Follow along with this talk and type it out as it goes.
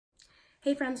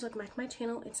Hey friends, welcome back to my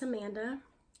channel. It's Amanda.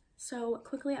 So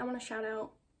quickly, I want to shout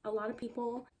out a lot of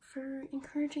people for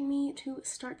encouraging me to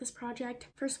start this project.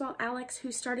 First of all, Alex,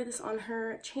 who started this on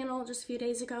her channel just a few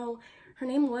days ago. Her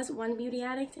name was One Beauty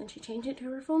Addict and she changed it to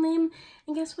her full name.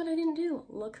 And guess what I didn't do?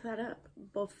 Look that up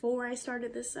before I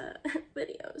started this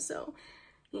video. So,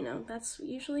 you know, that's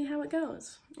usually how it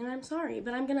goes. And I'm sorry,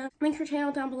 but I'm gonna link her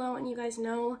channel down below, and you guys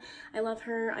know I love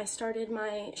her. I started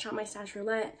my Shop My Stash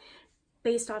Roulette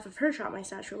based off of her Shop My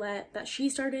Stash Roulette that she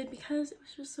started because it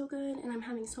was just so good and I'm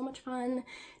having so much fun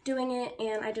doing it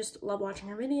and I just love watching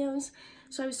her videos.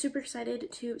 So I was super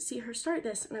excited to see her start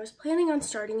this, and I was planning on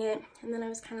starting it, and then I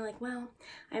was kind of like, well,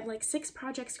 I have like 6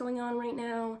 projects going on right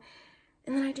now.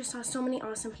 And then I just saw so many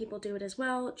awesome people do it as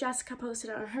well. Jessica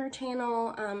posted it on her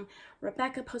channel.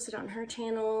 Rebecca posted it on her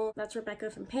channel. That's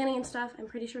Rebecca from Panty and Stuff. I'm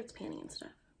pretty sure it's Panty and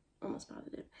Stuff. Almost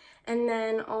positive. And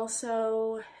then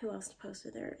also, who else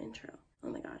posted their intro? Oh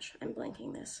my gosh, I'm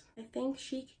blanking this. I think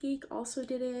Chic Geek also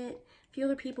did it. A few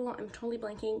other people, I'm totally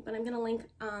blanking, but I'm gonna link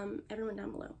everyone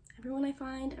down below. Everyone I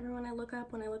find, everyone I look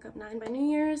up when I look up 9 by New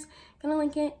Year's, gonna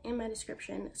link it in my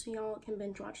description so y'all can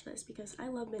binge watch this because I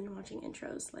love binge watching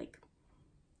intros. Like,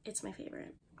 it's my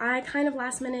favorite. I kind of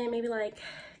last minute, maybe like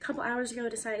a couple hours ago,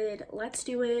 decided let's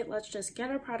do it. Let's just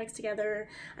get our products together.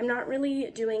 I'm not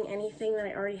really doing anything that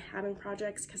I already have in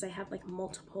projects because I have like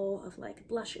multiple of like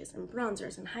blushes and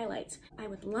bronzers and highlights. I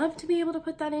would love to be able to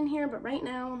put that in here, but right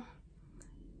now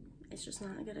it's just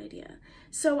not a good idea.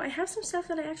 So I have some stuff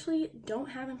that I actually don't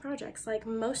have in projects. Like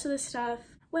most of the stuff,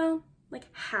 well, like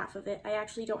half of it I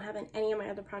actually don't have in any of my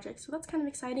other projects, so that's kind of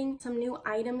exciting. Some new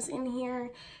items in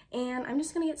here, and I'm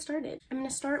just gonna get started. I'm gonna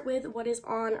start with what is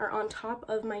on or on top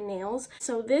of my nails.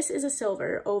 So this is a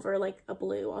silver over like a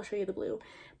blue. I'll show you the blue.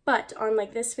 But on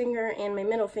like this finger and my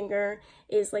middle finger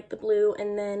is like the blue,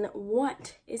 and then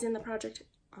what is in the project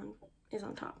is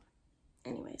on top.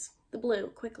 Anyways, the blue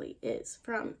quickly is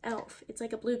from e.l.f. It's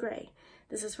like a blue-gray.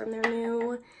 This is from their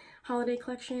new holiday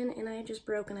collection, and I just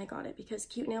broke and I got it because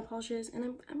cute nail polishes,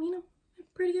 and I mean, I'm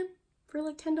pretty good for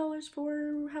like $10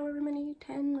 for however many,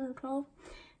 10 or 12.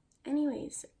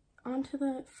 Anyways, on to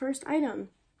the first item.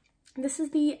 This is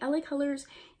the LA Colors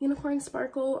Unicorn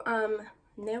Sparkle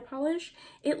nail polish.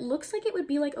 It looks like it would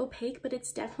be like opaque, but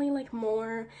it's definitely like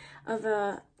more of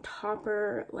a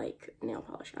topper like nail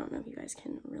polish. I don't know if you guys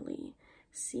can really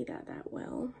see that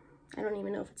well. I don't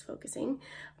even know if it's focusing,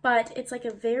 but it's like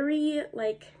a very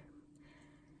like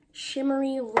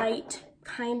shimmery light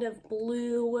kind of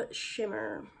blue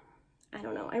shimmer. I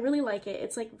don't know, I really like it.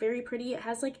 It's like very pretty. It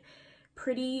has like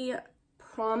pretty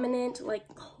prominent, like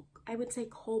I would say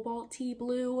cobalty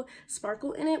blue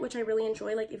sparkle in it, which I really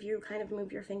enjoy. Like if you kind of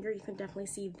move your finger, you can definitely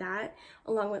see that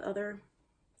along with other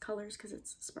colors because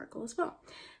it's sparkle as well.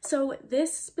 So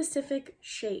this specific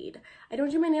shade, I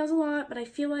don't do my nails a lot, but I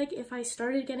feel like if I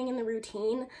started getting in the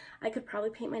routine, I could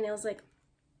probably paint my nails like,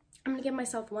 I'm gonna give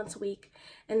myself once a week,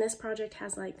 and this project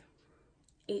has like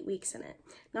 8 weeks in it.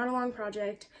 Not a long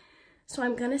project, so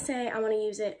I'm gonna say I want to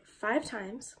use it 5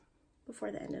 times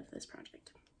before the end of this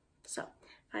project. So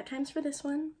 5 times for this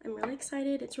one. I'm really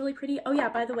excited. It's really pretty. Oh yeah,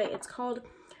 by the way, it's called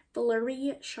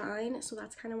Flurry Shine, so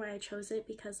that's kind of why I chose it,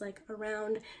 because like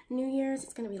around New Year's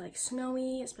it's gonna be like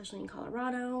snowy, especially in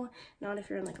Colorado. Not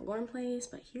if you're in like a warm place,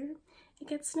 but here it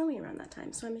gets snowy around that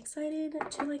time, so I'm excited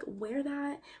to like wear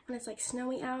that when it's like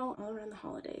snowy out all around the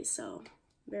holidays. So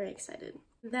very excited.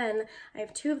 Then I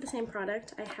have 2 of the same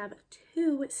product. I have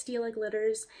 2 Stila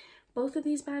glitters. Both of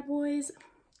these bad boys,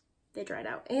 they dried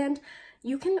out, and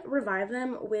you can revive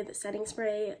them with setting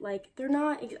spray. Like they're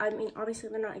not, I mean obviously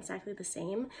they're not exactly the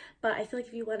same, but I feel like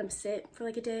if you let them sit for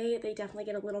like a day, they definitely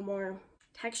get a little more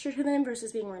texture to them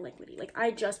versus being more liquidy. Like I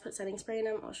just put setting spray in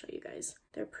them. I'll show you guys.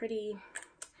 They're pretty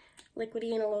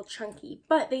liquidy and a little chunky,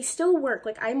 but they still work.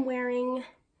 Like I'm wearing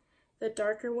the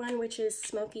darker one, which is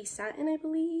Smoky Satin, I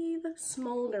believe.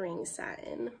 Smoldering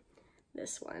Satin,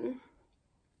 this one.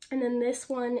 And then this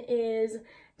one is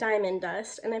Diamond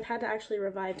Dust, and I've had to actually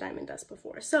revive Diamond Dust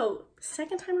before. So,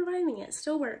 second time reviving it,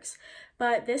 still works.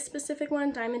 But this specific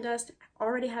one, Diamond Dust,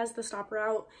 already has the stopper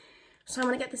out. So I'm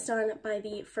gonna get this done by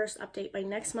the first update by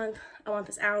next month. I want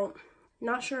this out.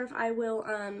 Not sure if I will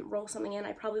roll something in.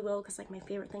 I probably will, because like my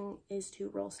favorite thing is to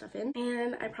roll stuff in.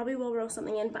 And I probably will roll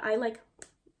something in, but I like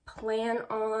plan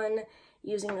on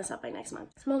using this up by next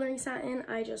month. Smoldering Satin,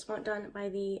 I just want done by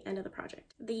the end of the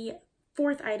project. The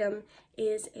 4th item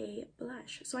is a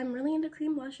blush. So I'm really into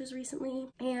cream blushes recently,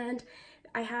 and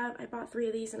I bought 3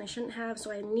 of these and I shouldn't have,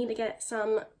 so I need to get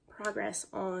some progress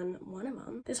on one of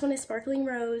them. This one is Sparkling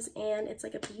Rose, and it's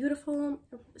like a beautiful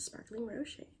sparkling rose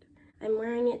shade. I'm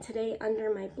wearing it today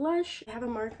under my blush. I have a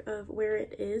mark of where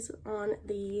it is on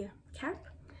the cap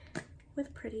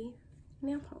with pretty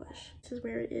nail polish. This is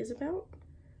where it is about.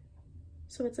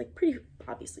 So it's like pretty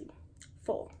obviously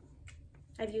full.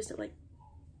 I've used it like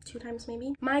 2 times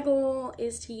maybe. My goal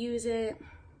is to use it,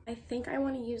 I think I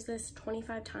want to use this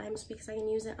 25 times because I can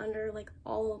use it under like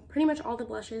pretty much all the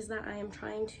blushes that I am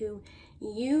trying to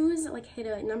use, like hit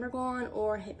a number glow on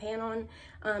or hit pan on.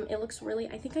 It looks really,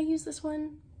 I think I used this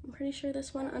one, I'm pretty sure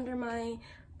this one under my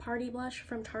Party blush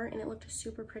from Tarte, and it looked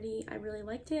super pretty. I really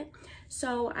liked it,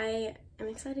 so I am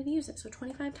excited to use it. So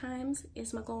 25 times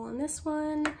is my goal on this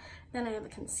one. Then I have a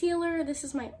concealer. This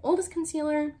is my oldest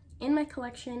concealer in my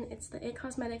collection. It's the IT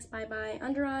Cosmetics Bye Bye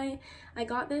Under Eye. I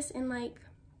got this in like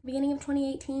beginning of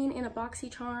 2018 in a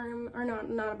BoxyCharm, or not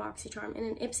a BoxyCharm, in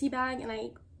an Ipsy bag, and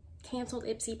I canceled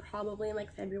Ipsy probably in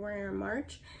like February or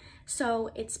March.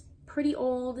 So it's pretty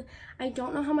old. I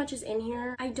don't know how much is in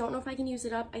here. I don't know if I can use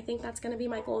it up. I think that's going to be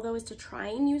my goal though, is to try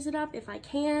and use it up if I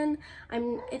can.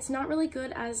 It's not really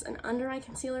good as an under eye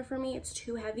concealer for me. It's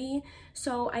too heavy.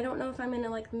 So I don't know if I'm going to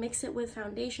like mix it with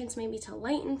foundations, maybe to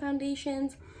lighten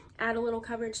foundations, add a little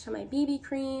coverage to my BB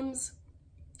creams.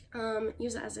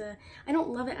 Use it as I don't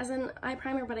love it as an eye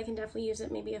primer, but I can definitely use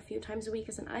it maybe a few times a week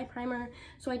as an eye primer.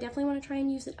 So I definitely want to try and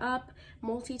use it up,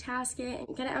 multitask it,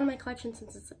 and get it out of my collection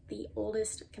since it's the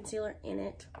oldest concealer in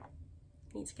it.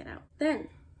 It needs to get out. Then,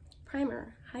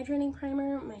 primer. Hydrating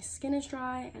primer. My skin is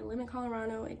dry. I live in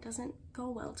Colorado. It doesn't go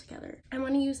well together. I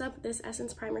want to use up this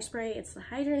Essence Primer Spray. It's the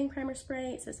Hydrating Primer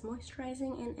Spray. It says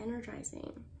moisturizing and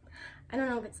energizing. I don't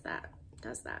know if it's that. It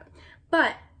does that.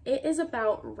 But it is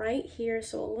about right here,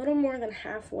 so a little more than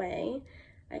halfway.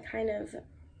 I kind of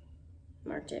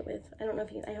marked it with, I don't know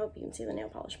if I hope you can see the nail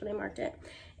polish, but I marked it.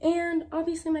 And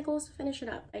obviously my goal is to finish it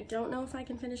up. I don't know if I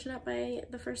can finish it up by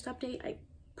the first update. I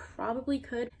probably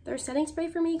could. Their setting spray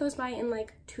for me goes by in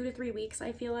like 2 to 3 weeks,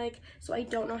 I feel like. So I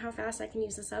don't know how fast I can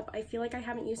use this up. I feel like I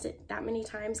haven't used it that many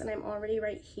times and I'm already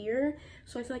right here.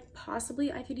 So I feel like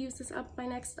possibly I could use this up by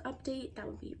next update. That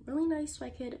would be really nice so I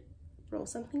could roll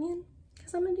something in,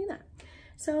 because I'm gonna do that.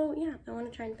 So yeah, I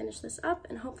want to try and finish this up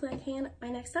and hopefully I can by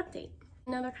next update.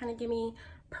 Another kind of gimme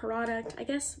product. I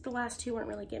guess the last 2 weren't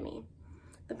really gimme.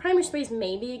 The primer sprays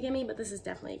may be a gimme, but this is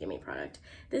definitely a gimme product.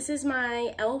 This is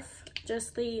my e.l.f.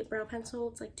 just the brow pencil.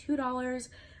 It's like $2.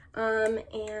 And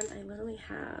I literally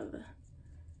have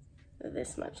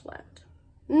this much left.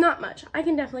 Not much. I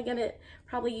can definitely get it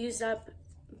probably used up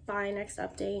by next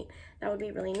update. That would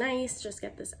be really nice. Just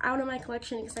get this out of my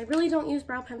collection because I really don't use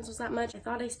brow pencils that much. I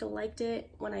thought I still liked it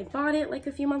when I bought it like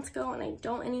a few months ago, and I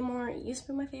don't anymore. It used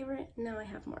to be my favorite. Now I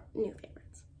have more new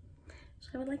favorites. So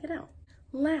I would like it out.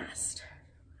 Last,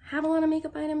 I have a lot of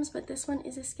makeup items, but this one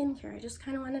is a skincare. I just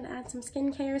kind of wanted to add some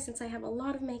skincare since I have a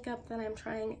lot of makeup that I'm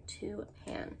trying to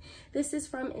pan. This is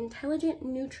from Intelligent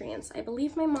Nutrients. I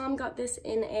believe my mom got this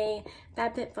in a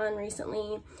FabFitFun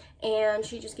recently, and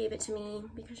she just gave it to me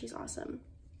because she's awesome.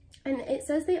 And it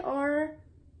says they are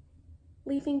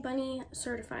Leaping Bunny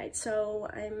certified, so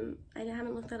I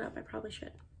haven't looked that up. I probably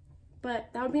should. But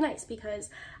that would be nice because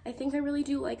I think I really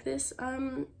do like this.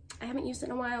 I haven't used it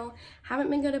in a while. Haven't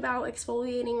been good about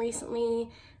exfoliating recently.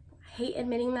 I hate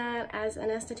admitting that as an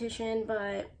esthetician,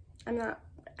 but I'm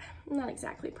not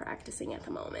exactly practicing at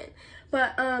the moment.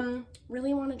 But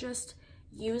really want to just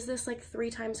use this like 3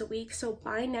 times a week. So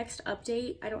by next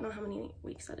update, I don't know how many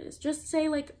weeks that is. Just say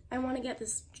like I want to get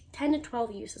this 10 to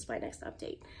 12 uses by next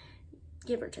update,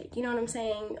 give or take. You know what I'm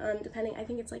saying? Depending, I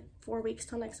think it's like 4 weeks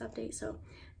till next update. So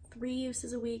 3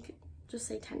 uses a week, just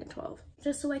say 10 to 12.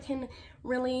 Just so I can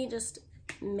really just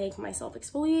make myself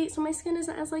exfoliate so my skin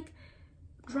isn't as like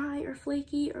dry or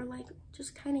flaky or like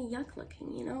just kind of yuck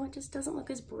looking, you know? It just doesn't look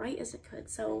as bright as it could.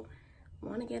 So I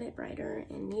want to get it brighter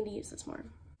and need to use this more.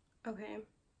 Okay,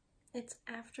 it's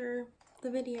after the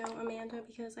video, Amanda,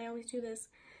 because I always do this.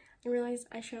 I realized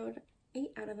I showed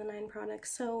 8 out of the 9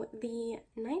 products. So the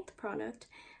 9th product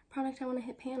I want to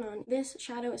hit pan on. This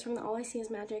shadow is from the All I See Is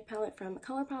Magic palette from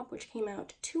ColourPop, which came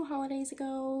out 2 holidays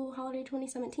ago, holiday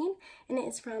 2017, and it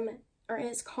is from, or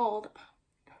it's called,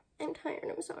 I'm tired,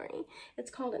 I'm sorry.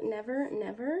 It's called Never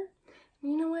Never.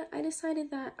 And you know what? I decided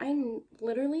that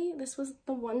this was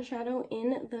the one shadow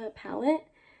in the palette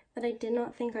that I did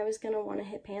not think I was going to want to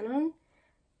hit pan on.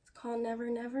 It's called Never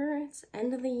Never. It's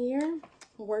end of the year.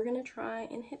 We're going to try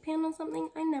and hit pan on something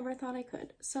I never thought I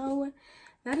could. So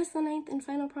that is the 9th and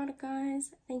final product,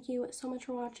 guys. Thank you so much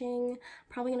for watching.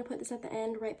 Probably going to put this at the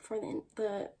end right before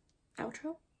the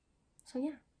outro. So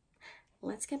yeah,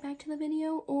 let's get back to the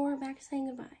video or back to saying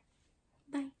goodbye.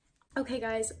 Bye. Okay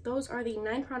guys, those are the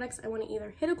 9 products I want to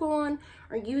either hit a goal on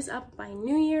or use up by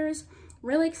New Year's.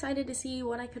 Really excited to see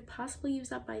what I could possibly use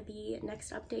up by the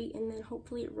next update, and then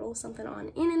hopefully roll something on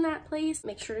in that place.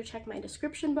 Make sure to check my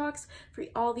description box for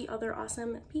all the other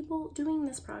awesome people doing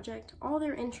this project, all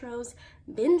their intros,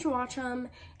 binge watch them,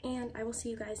 and I will see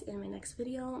you guys in my next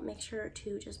video. Make sure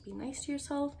to just be nice to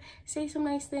yourself, say some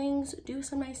nice things, do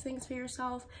some nice things for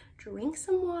yourself, drink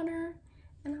some water,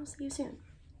 and I'll see you soon.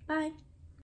 Bye.